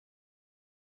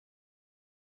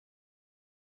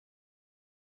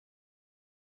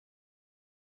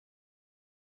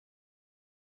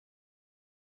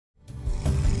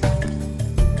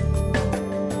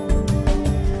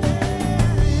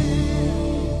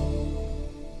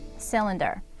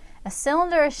cylinder. A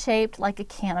cylinder is shaped like a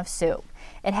can of soup.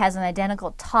 It has an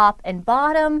identical top and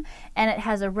bottom, and it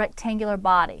has a rectangular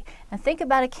body. Now think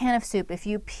about a can of soup. If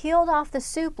you peeled off the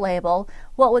soup label,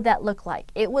 what would that look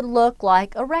like? It would look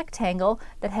like a rectangle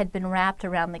that had been wrapped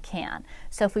around the can.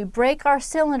 So if we break our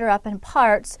cylinder up in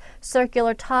parts,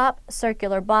 circular top,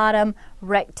 circular bottom,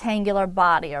 rectangular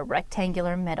body or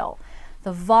rectangular middle.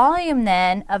 The volume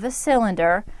then of a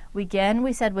cylinder, we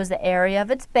said was the area of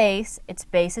its base. Its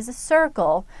base is a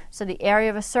circle, so the area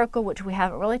of a circle, which we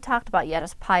haven't really talked about yet,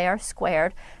 is pi r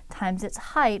squared times its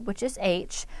height, which is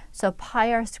h. So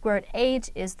pi r squared h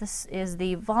is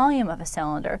the volume of a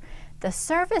cylinder. The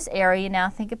surface area, now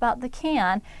think about the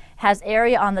can, has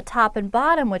area on the top and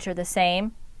bottom, which are the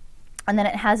same, and then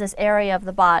it has this area of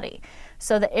the body.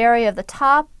 So the area of the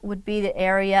top would be the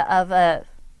area of a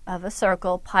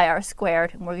circle, pi r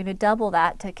squared, and we're going to double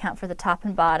that to account for the top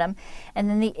and bottom. And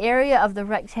then the area of the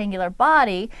rectangular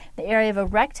body, the area of a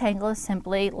rectangle is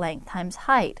simply length times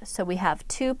height. So we have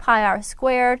 2 pi r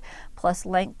squared plus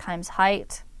length times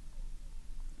height.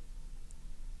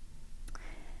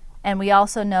 And we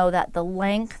also know that the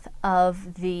length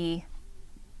of the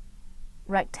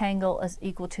rectangle is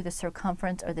equal to the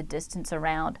circumference or the distance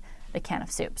around the can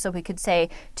of soup. So we could say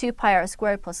 2 pi r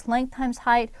squared plus length times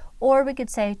height, or we could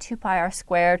say 2 pi r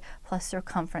squared plus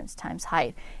circumference times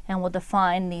height. And we'll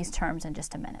define these terms in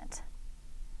just a minute.